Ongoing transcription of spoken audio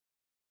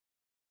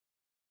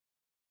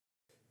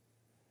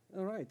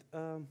All right.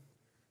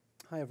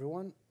 Hi,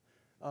 everyone.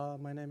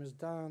 My name is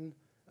Dan,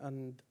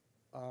 and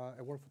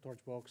I work for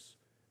Torchbox,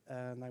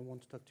 and I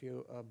want to talk to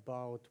you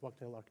about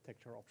Wagtail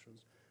architecture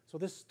options. So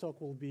this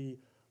talk will be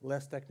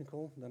less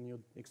technical than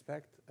you'd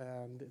expect,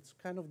 and it's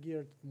kind of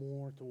geared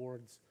more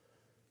towards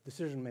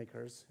decision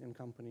makers in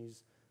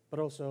companies, but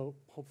also,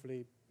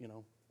 hopefully,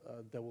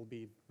 there will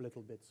be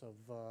little bits of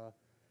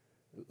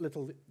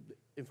little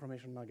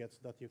information nuggets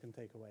that you can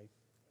take away.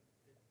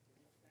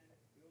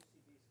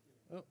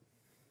 Oh.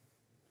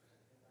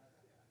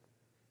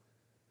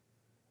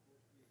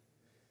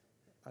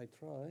 I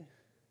try.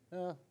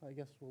 I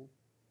guess we'll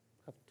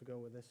have to go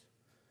with this.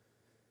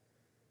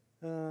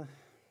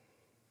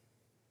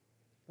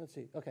 Let's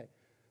see. Okay.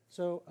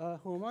 So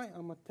who am I?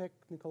 I'm a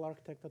technical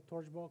architect at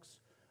Torchbox.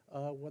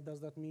 What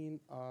does that mean?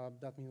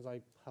 That means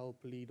I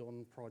help lead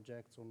on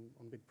projects, on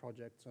big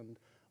projects, and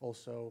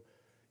also,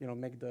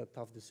 make the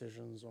tough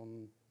decisions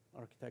on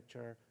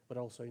architecture, but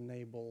also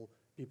enable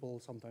people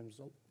sometimes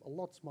a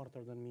lot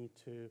smarter than me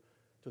to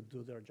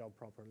do their job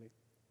properly.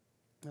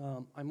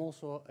 I'm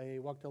also a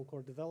Wagtail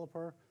core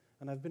developer,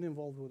 and I've been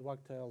involved with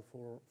Wagtail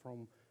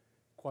from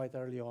quite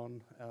early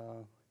on.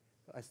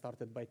 I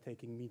started by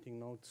taking meeting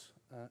notes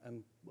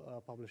and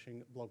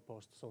publishing blog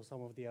posts. So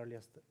some of the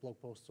earliest blog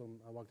posts on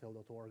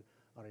wagtail.org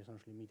are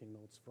essentially meeting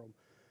notes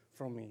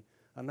from me.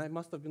 And I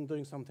must have been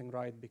doing something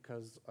right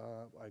because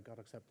I got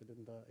accepted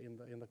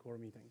in the core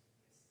meeting.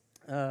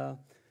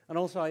 And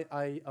also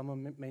I am a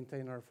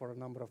maintainer for a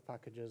number of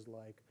packages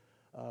like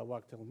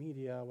Wagtail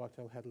Media,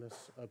 Wagtail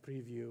Headless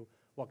Preview,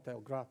 Wagtail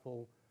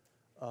Grapple,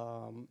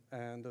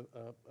 and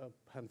a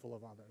handful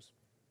of others.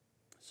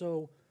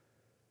 So,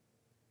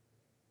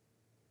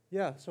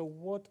 yeah, so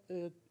what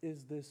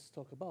is this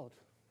talk about?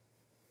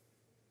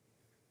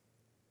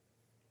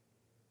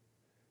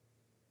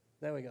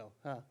 There we go.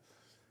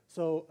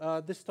 So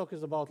this talk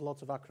is about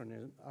lots of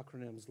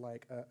acronyms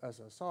like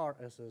SSR,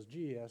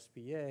 SSG,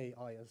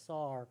 SPA,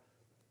 ISR,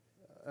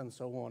 and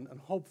so on, and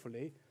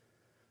hopefully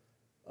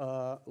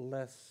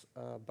less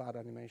bad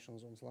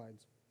animations on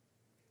slides.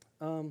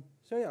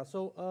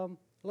 So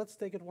let's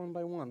take it one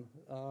by one.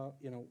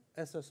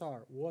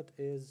 SSR. What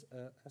is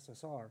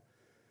SSR?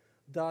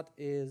 That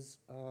is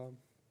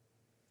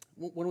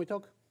when we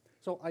talk.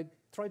 So I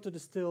try to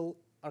distill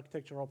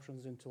architecture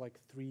options into like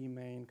three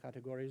main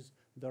categories.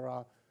 There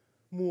are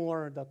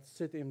more that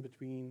sit in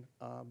between,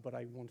 but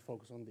I won't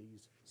focus on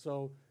these.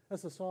 So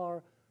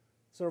SSR,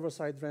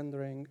 server-side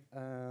rendering,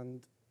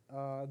 and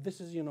this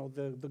is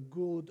the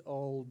good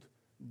old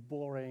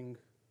boring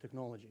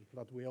technology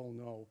that we all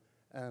know.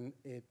 And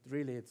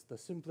it's the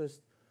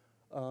simplest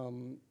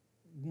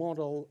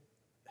model.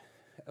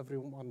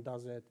 Everyone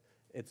does it.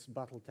 It's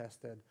battle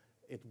tested.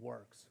 It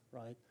works,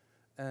 right?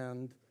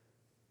 And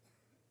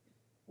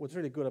what's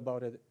really good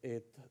about it,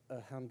 it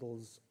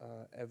handles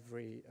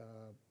every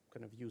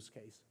kind of use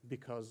case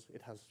because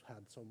it has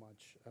had so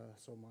much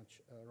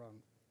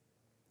run.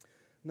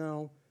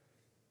 Now,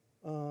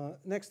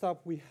 next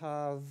up we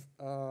have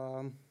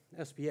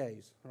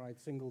SPAs, right?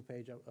 Single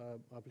page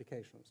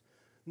applications.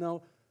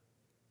 Now,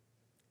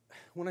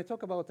 when I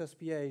talk about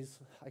SPAs,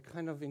 I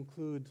kind of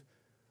include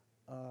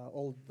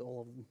all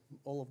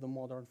of the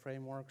modern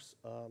frameworks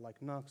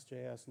like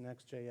Nuxt.js,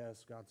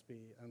 Next.js,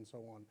 Gatsby, and so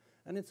on.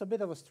 And it's a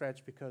bit of a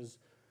stretch because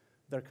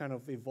they're kind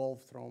of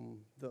evolved from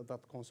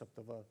that concept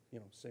of a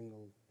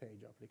single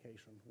page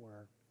application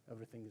where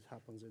everything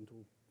happens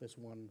into this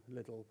one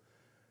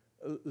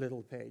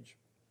little page.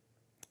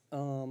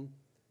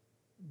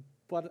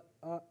 But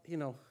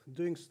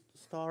doing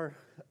star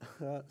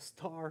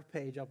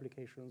page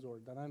applications or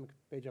dynamic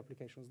page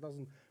applications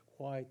doesn't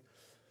quite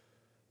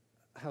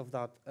have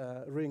that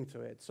ring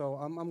to it. So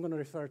I'm going to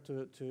refer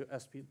to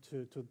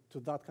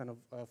that kind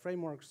of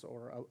frameworks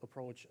or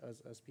approach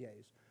as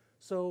SPAs.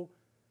 So,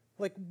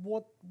 like,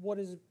 what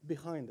is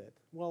behind it?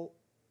 Well,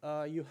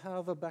 you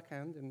have a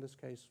backend, in this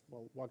case,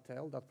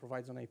 Wagtail, that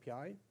provides an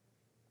API,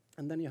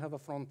 and then you have a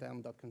front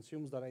end that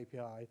consumes that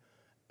API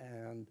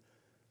and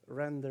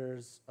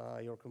renders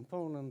your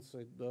components,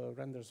 it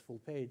renders full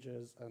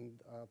pages,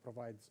 and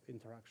provides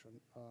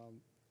interaction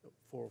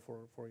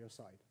for your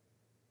site.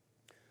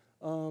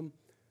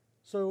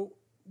 So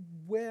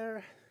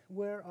where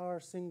are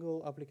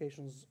single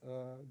applications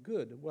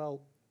good?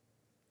 Well,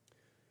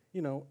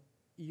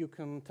 you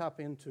can tap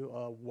into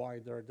a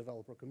wider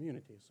developer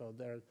community. So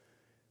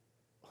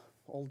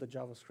all the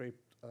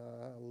JavaScript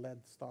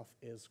led stuff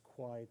is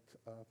quite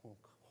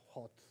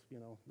hot,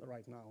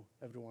 right now.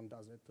 Everyone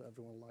does it.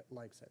 Everyone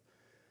likes it.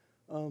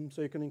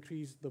 So you can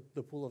increase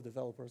the pool of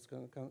developers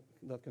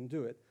that can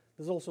do it.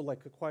 There's also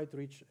like a quite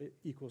rich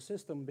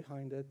ecosystem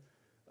behind it,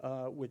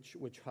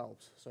 which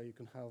helps. So you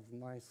can have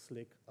nice,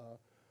 slick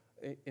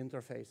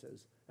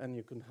interfaces, and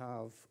you can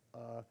have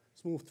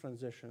smooth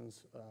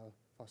transitions,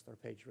 faster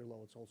page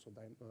reloads, also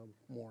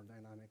more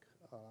dynamic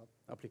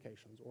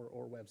applications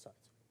or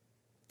websites.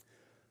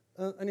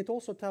 And it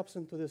also taps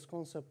into this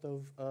concept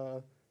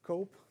of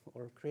COPE,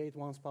 or create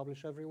once,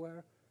 publish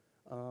everywhere,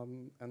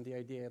 and the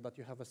idea that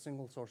you have a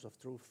single source of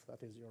truth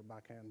that is your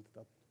backend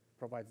that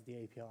provides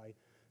the API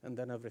and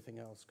then everything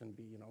else can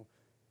be,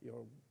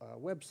 your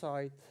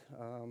website,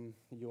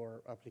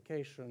 your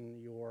application,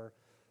 your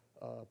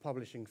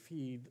publishing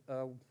feed,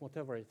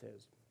 whatever it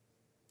is.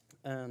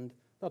 And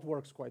that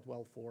works quite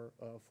well for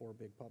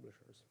big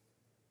publishers.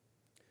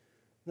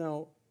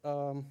 Now,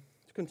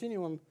 to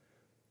continue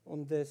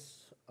on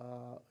this,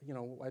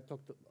 I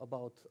talked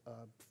about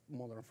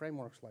modern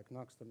frameworks like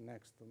Nuxt and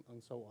Next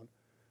and so on.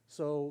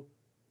 So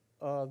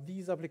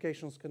these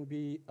applications can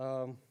be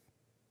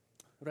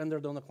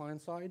rendered on the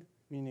client side,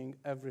 meaning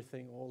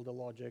everything, all the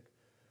logic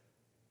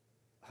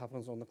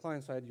happens on the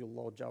client side. You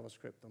load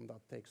JavaScript, and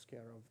that takes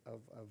care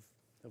of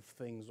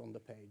things on the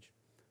page.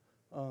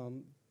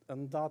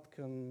 And that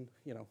can,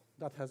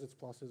 that has its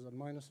pluses and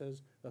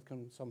minuses. That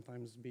can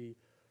sometimes be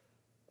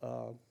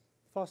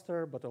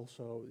faster, but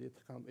also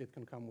it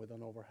can come with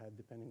an overhead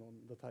depending on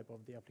the type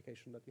of the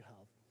application that you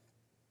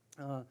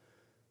have.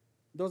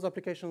 Those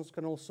applications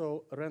can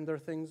also render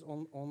things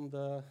on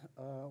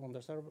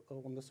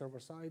the server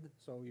side.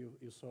 So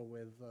you saw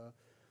with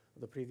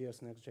the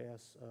previous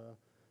Next.js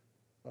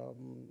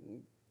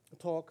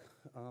talk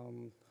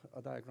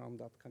a diagram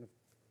that kind of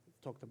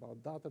talked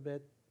about that a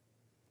bit.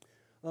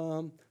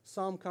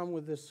 Some come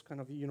with this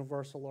kind of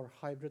universal or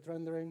hybrid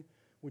rendering,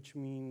 which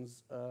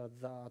means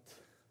that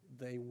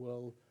they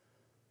will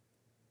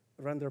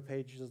render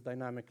pages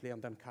dynamically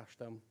and then cache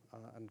them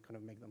and kind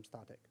of make them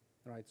static,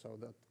 right? So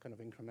that kind of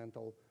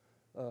incremental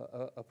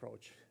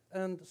approach.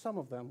 And some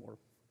of them, or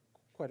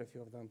quite a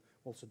few of them,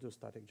 also do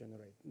static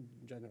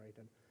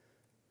generated.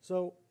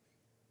 So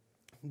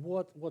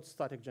what's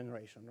static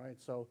generation, right?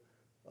 So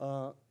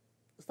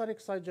static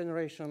site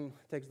generation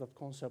takes that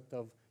concept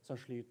of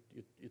essentially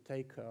you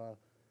take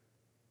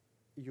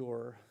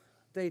your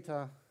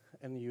data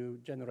and you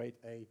generate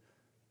a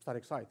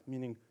static site,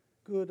 meaning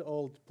good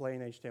old plain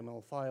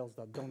HTML files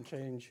that don't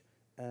change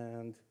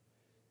and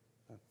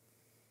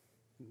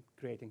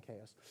creating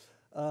chaos.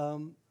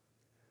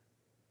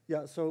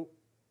 Yeah, so,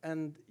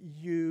 and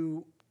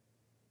you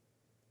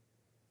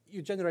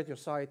generate your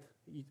site.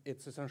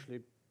 It's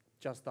essentially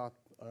just that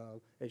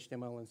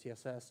HTML and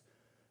CSS,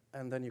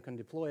 and then you can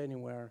deploy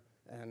anywhere,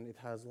 and it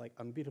has like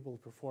unbeatable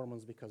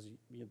performance because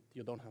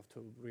you don't have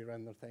to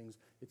re-render things.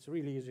 It's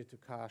really easy to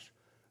cache,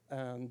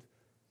 and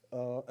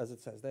as it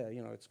says there,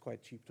 it's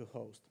quite cheap to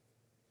host.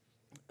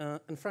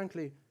 And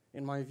frankly,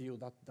 in my view,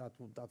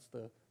 that's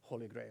the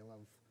holy grail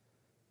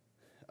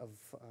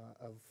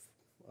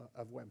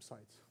of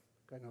websites.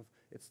 Kind of,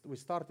 we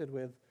started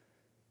with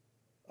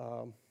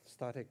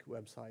static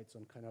websites,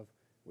 and kind of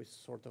we're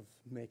sort of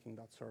making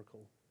that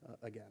circle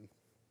again.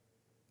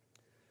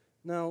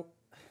 Now,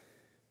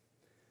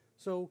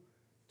 so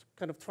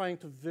kind of trying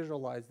to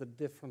visualize the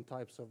different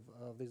types of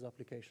these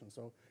applications.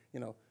 So,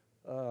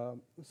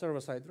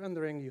 server-side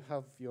rendering, you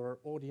have your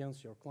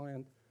audience, your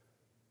client,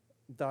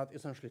 that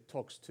essentially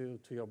talks to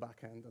your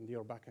backend, and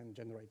your backend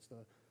generates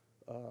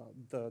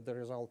the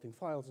resulting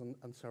files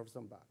and serves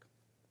them back.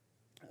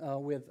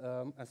 With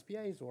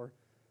SPAs or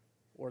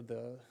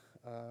the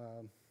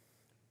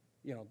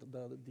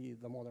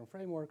the modern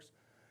frameworks,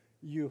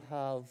 you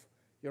have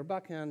your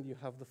backend, you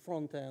have the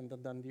front end,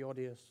 and then the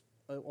audience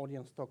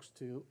talks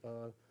to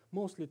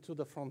mostly to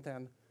the front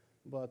end,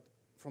 but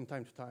from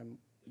time to time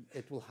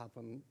it will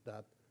happen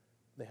that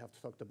they have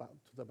to talk to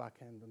the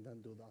backend and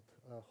then do that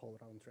whole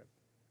round trip.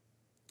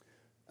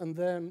 And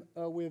then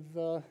with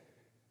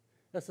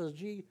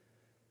SSG,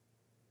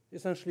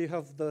 essentially you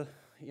have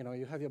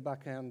you have your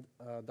backend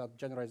that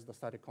generates the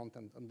static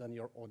content, and then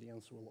your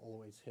audience will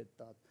always hit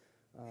that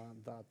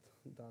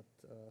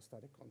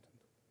static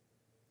content.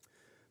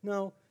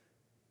 Now,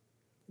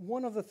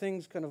 one of the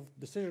things kind of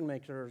decision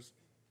makers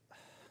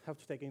have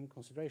to take into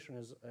consideration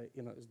is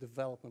is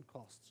development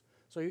costs.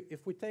 So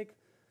if we take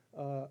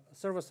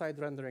server-side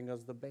rendering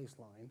as the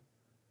baseline,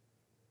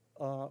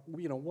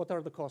 what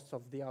are the costs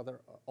of the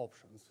other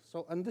options?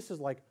 So, and this is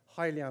like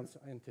highly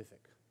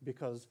unscientific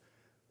because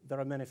there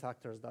are many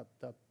factors that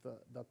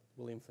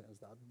will influence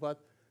that.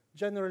 But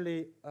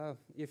generally,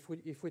 if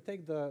we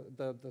take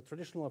the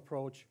traditional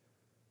approach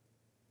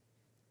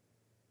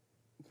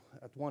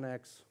at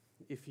 1x,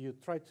 if you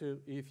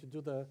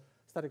do the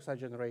static site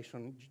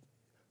generation,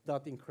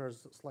 that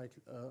incurs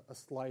a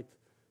slight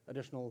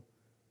additional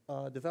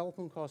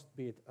development cost,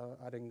 be it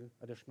adding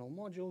additional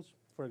modules,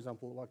 for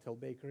example, Wagtail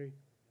Bakery,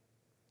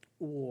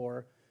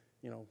 or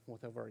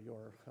whatever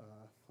your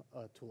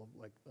tool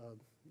like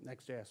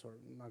Next.js or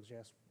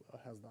Nuxt.js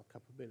has that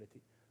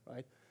capability,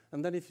 right?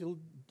 And then if you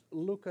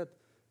look at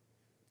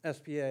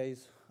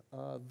SPAs,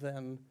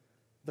 then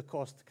the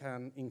cost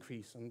can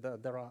increase, and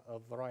there are a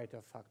variety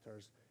of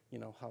factors.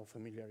 How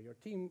familiar your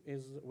team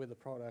is with the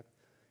product,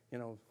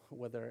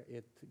 whether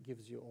it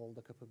gives you all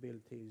the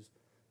capabilities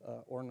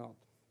or not.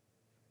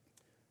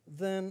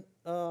 Then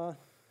there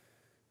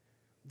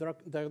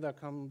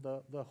come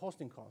the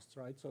hosting costs,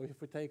 right? So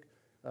if we take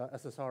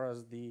SSR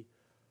as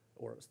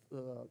or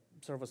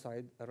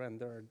server-side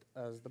rendered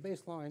as the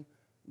baseline,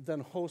 then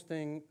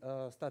hosting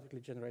statically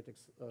generated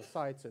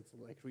sites, it's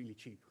like really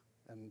cheap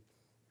and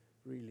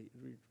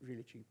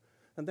really cheap.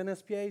 And then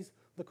SPAs,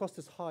 the cost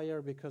is higher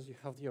because you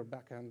have your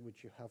backend,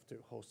 which you have to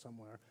host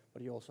somewhere,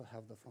 but you also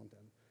have the front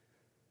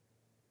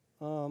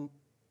end.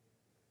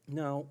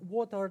 Now,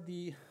 what are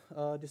the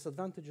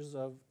disadvantages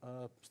of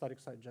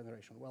static site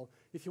generation? Well,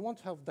 if you want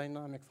to have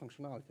dynamic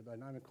functionality,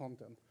 dynamic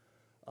content,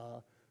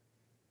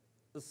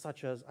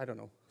 such as, I don't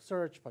know,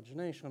 search,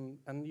 pagination,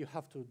 and you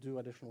have to do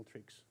additional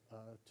tricks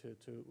to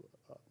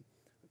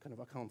kind of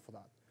account for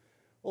that.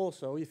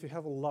 Also, if you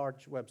have a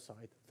large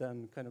website,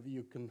 then kind of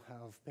you can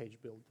have page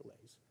build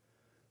delays.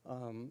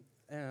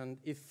 And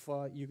if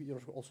you're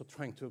also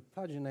trying to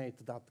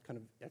paginate, that kind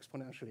of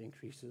exponentially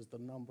increases the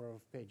number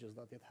of pages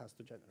that it has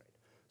to generate.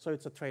 So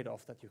it's a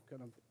trade-off that you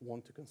kind of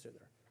want to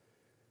consider.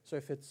 So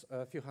if it's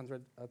a few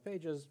hundred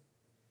pages,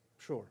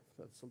 sure,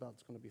 that's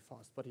going to be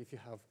fast. But if you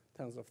have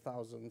tens of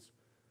thousands,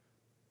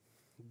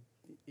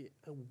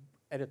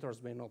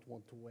 editors may not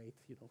want to wait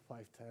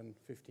 5, 10,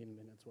 15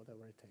 minutes,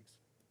 whatever it takes.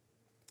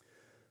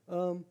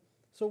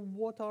 So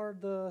what are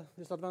the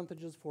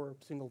disadvantages for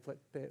single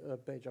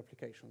page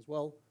applications?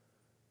 Well,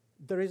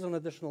 there is an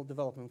additional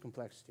development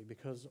complexity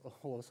because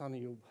all of a sudden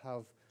you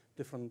have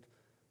different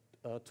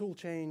tool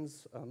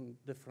chains and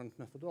different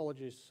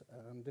methodologies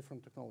and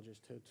different technologies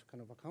to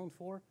kind of account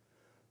for.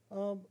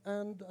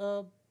 And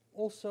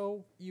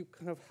also you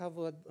kind of have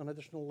an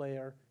additional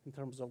layer in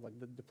terms of like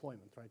the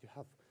deployment, right?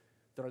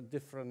 There are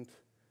different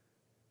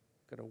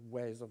kind of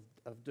ways of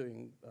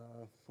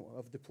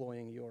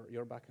deploying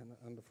your backend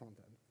and the front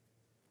end.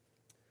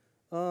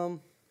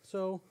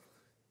 So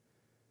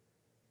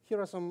here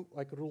are some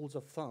like rules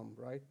of thumb,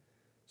 right?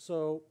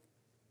 So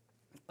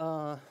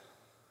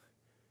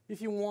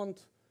if you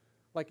want,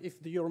 like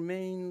if your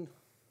main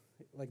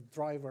like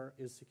driver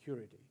is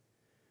security,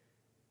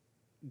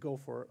 go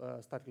for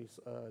statically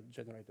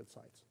generated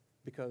sites,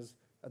 because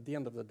at the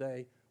end of the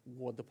day,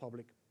 what the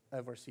public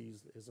ever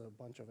sees is a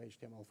bunch of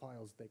HTML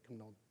files. They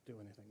cannot do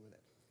anything with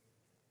it.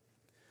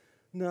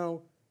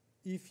 Now,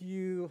 if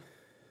you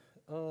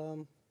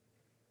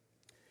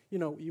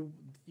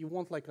you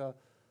want like the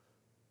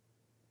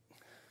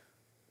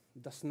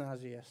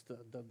snazziest,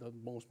 the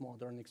most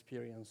modern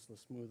experience, the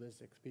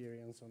smoothest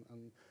experience,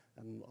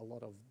 and a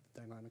lot of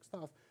dynamic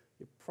stuff,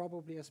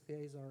 probably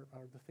SPAs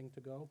are the thing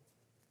to go.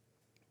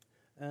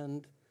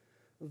 And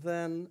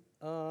then,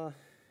 well,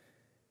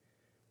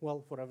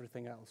 for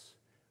everything else,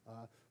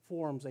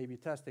 forms, A/B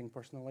testing,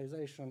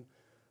 personalization,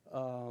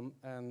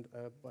 and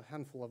a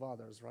handful of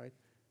others, right?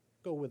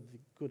 Go with the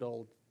good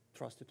old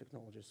trusted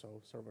technology,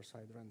 so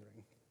server-side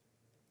rendering.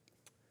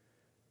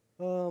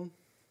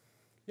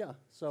 Yeah,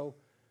 so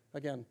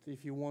again,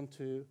 if you want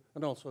to,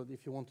 and also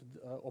if you want to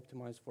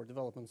optimize for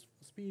development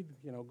speed,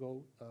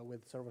 go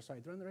with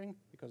server-side rendering,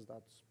 because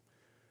that's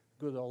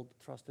good old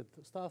trusted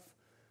stuff.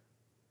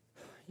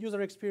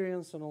 User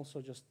experience and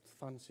also just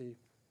fancy,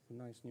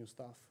 nice new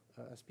stuff,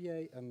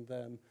 SPA, and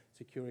then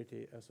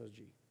security,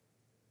 SSG.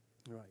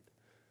 Right.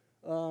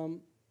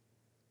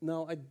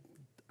 Now,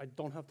 I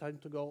don't have time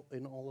to go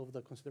in all of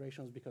the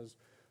considerations because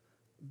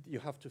you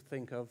have to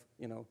think of,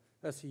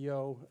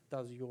 SEO.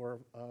 Does your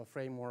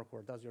framework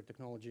or does your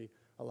technology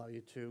allow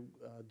you to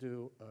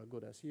do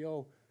good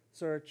SEO?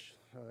 Search,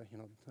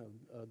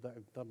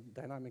 the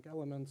dynamic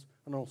elements,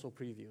 and also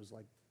previews.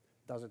 Like,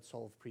 does it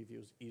solve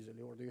previews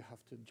easily, or do you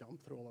have to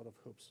jump through a lot of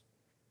hoops?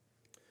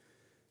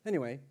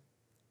 Anyway,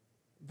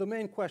 the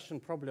main question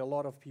probably a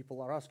lot of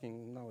people are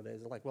asking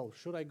nowadays is like, well,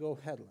 should I go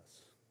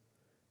headless?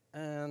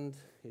 And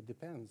it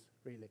depends,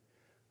 really.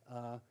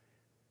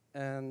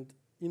 And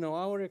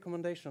our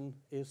recommendation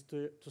is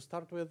to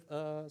start with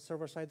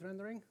server-side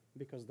rendering,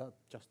 because that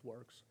just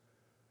works.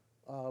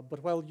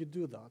 But while you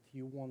do that,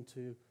 you want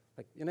to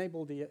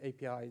enable the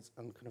APIs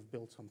and kind of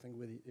build something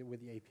with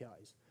the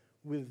APIs,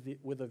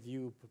 with a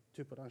view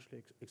to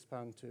potentially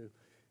expand to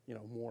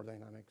more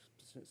dynamic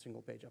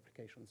single-page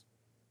applications.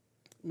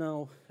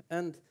 Now,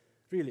 and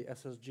really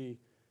SSG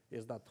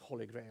is that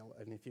holy grail,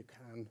 and if you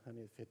can, and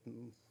if it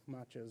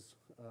matches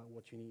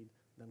what you need,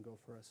 then go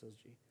for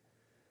SSG.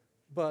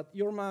 But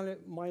your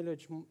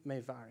mileage may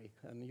vary,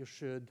 and you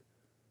should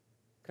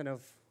kind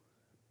of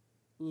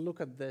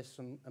look at this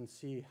and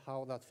see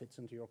how that fits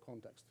into your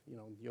context.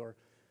 Your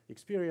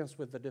experience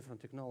with the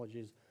different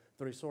technologies,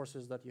 the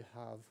resources that you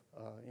have,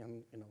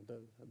 and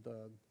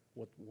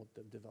what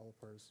the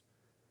developers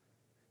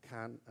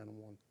can and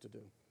want to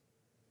do.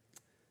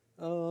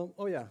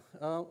 Oh yeah,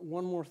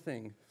 one more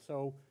thing.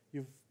 So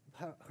you've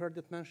heard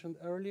it mentioned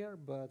earlier,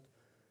 but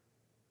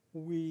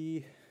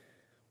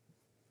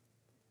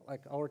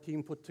our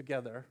team put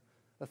together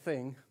a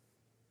thing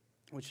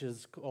which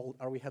is called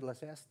Are We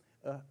Headless Yet?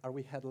 Are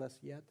We Headless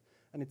Yet?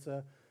 And it's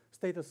a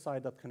status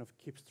site that kind of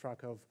keeps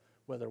track of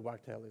whether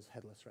Wagtail is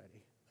headless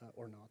ready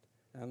or not.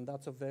 And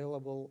that's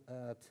available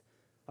at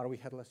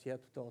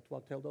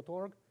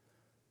areweheadlessyet.wagtail.org.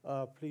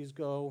 Please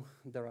go.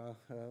 There are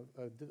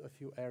a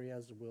few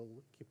areas.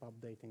 We'll keep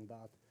updating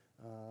that,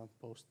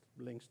 post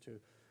links to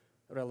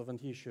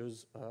relevant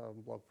issues,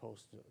 blog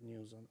posts,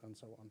 news, and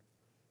so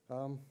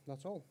on.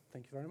 That's all.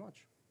 Thank you very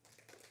much.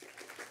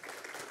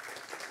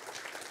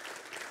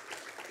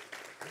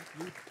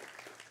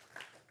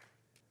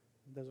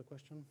 there's a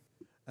question.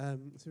 So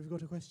we've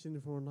got a question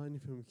from online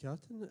from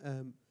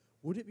Kjartan.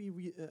 Would it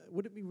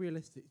be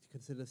realistic to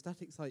consider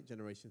static site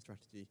generation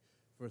strategy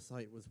for a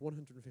site with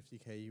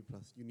 150k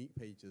plus unique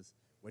pages,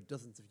 where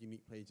dozens of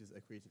unique pages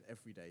are created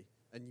every day,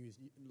 and use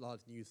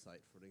large news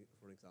site for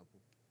an example?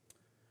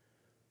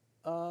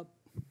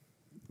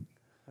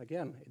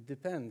 Again, it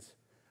depends.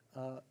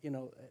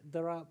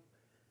 There are,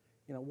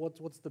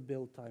 what's the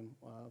build time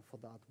for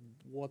that?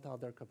 What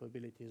other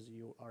capabilities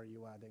are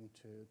you adding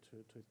to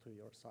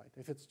your site?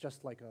 If it's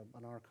just like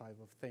an archive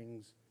of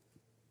things,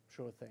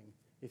 sure thing.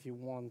 If you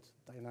want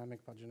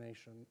dynamic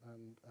pagination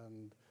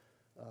and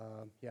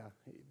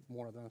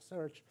more than a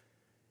search,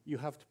 you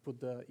have to put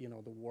the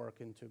work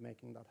into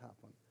making that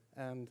happen.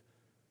 And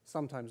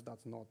sometimes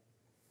that's not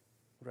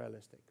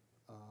realistic.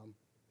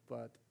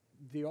 But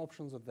the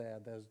options are there.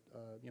 There's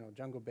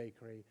Django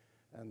Bakery,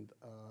 and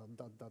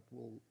that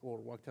will, or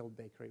Wagtail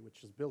Bakery,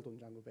 which is built on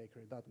Django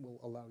Bakery, that will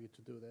allow you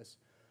to do this.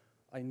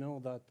 I know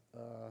that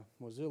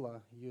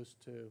Mozilla used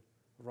to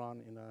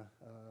run in a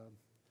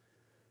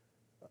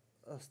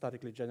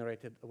statically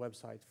generated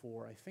website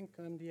for, I think,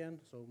 MDN,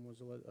 so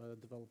Mozilla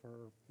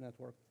Developer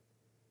Network,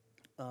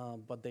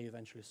 but they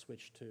eventually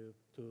switched to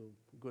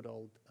good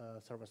old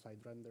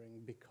server-side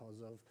rendering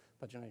because of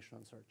pagination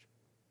and search.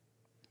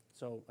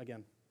 So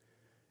again,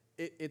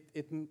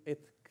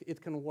 it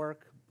can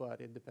work, but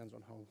it depends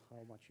on how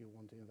much you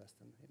want to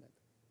invest in it.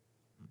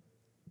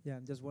 Yeah,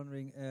 I'm just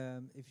wondering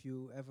if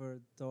you ever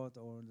thought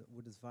or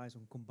would advise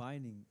on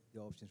combining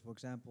the options. For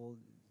example,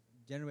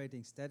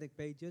 generating static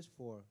pages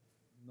for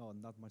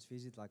not much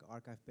visit, like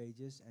archive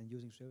pages, and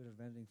using server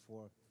rendering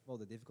for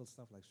the difficult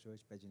stuff like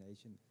search,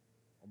 pagination.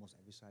 Almost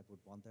every site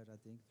would want that, I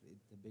think,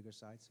 the bigger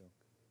site. So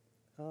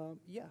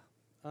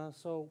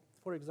so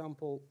for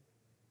example,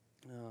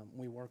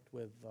 we worked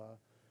with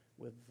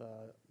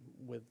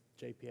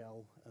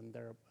JPL, and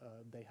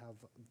they have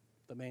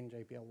the main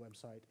JPL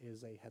website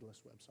is a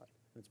headless website.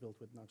 It's built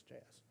with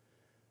Nuxt.js,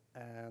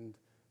 and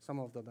some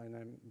of the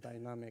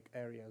dynamic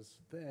areas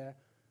there,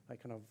 I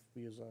kind of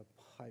use a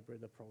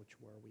hybrid approach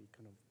where we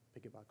kind of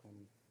piggyback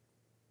on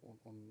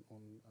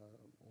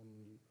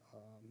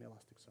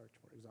Elasticsearch,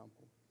 for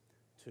example,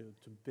 to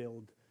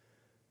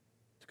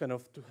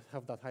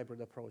have that hybrid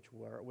approach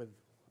where with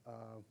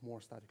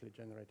more statically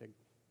generated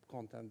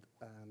content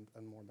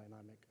and more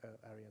dynamic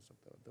areas of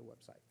the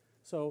website.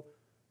 So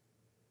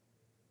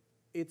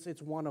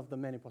it's one of the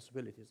many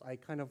possibilities. I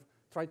kind of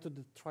try to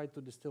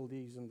distill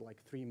these in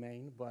like three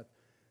main, but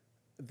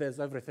there's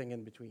everything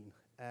in between,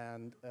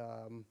 and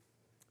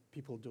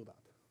people do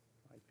that.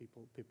 Right?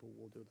 People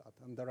will do that,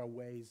 and there are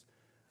ways.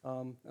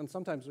 And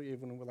sometimes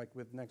even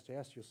with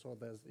Next.js, you saw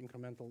there's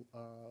incremental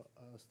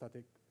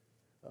static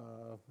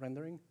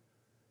rendering,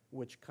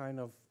 which kind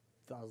of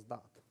does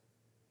that.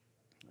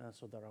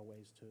 So there are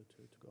ways to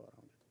go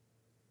around it.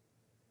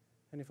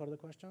 Any further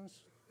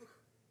questions?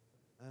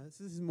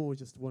 So this is more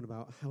just one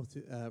about how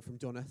to, from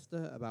John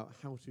Esther, about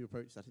how to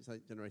approach static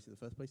site generation in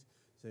the first place.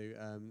 So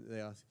they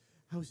ask,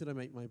 how should I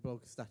make my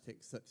blog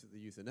static such that the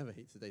user never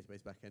hits the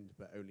database backend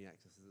but only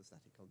accesses the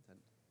static content?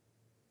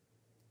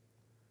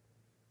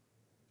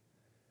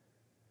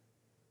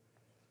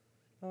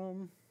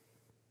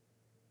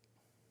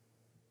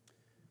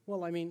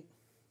 Well, I mean,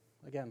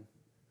 again,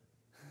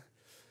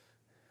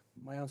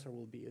 my answer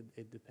will be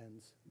it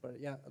depends. But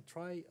yeah,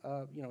 try.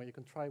 You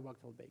can try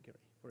Wagtail Bakery,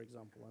 for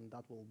example, and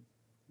that will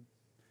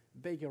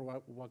bake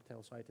your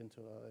Wagtail site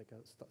into a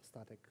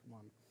static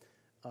one,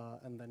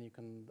 and then you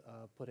can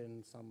put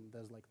in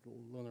there's like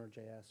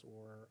Lunar.js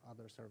or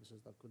other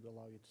services that could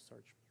allow you to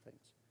search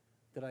things.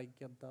 Did I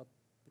get that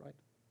right?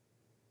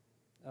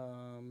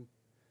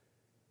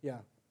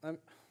 Yeah.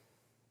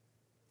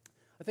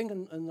 I think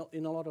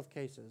in a lot of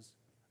cases,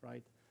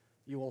 right,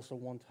 you also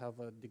want to have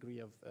a degree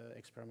of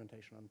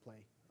experimentation and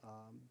play,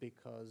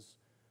 because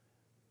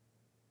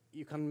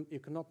you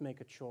cannot make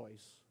a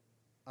choice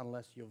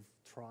unless you've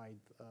tried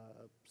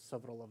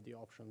several of the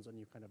options and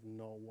you kind of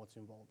know what's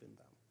involved in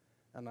them.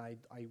 And I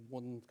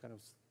wouldn't kind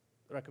of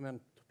recommend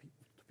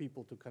to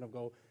people to kind of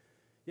go,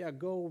 yeah,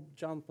 go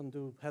jump and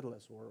do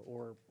headless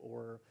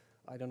or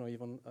I don't know,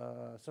 even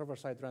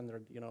server-side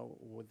rendered,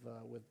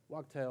 with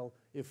Wagtail,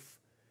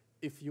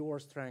 if your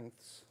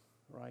strengths,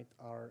 right,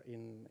 are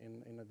in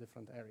a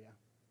different area.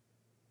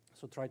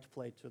 So try to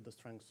play to the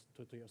strengths,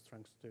 to your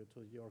strengths, to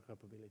your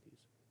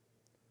capabilities.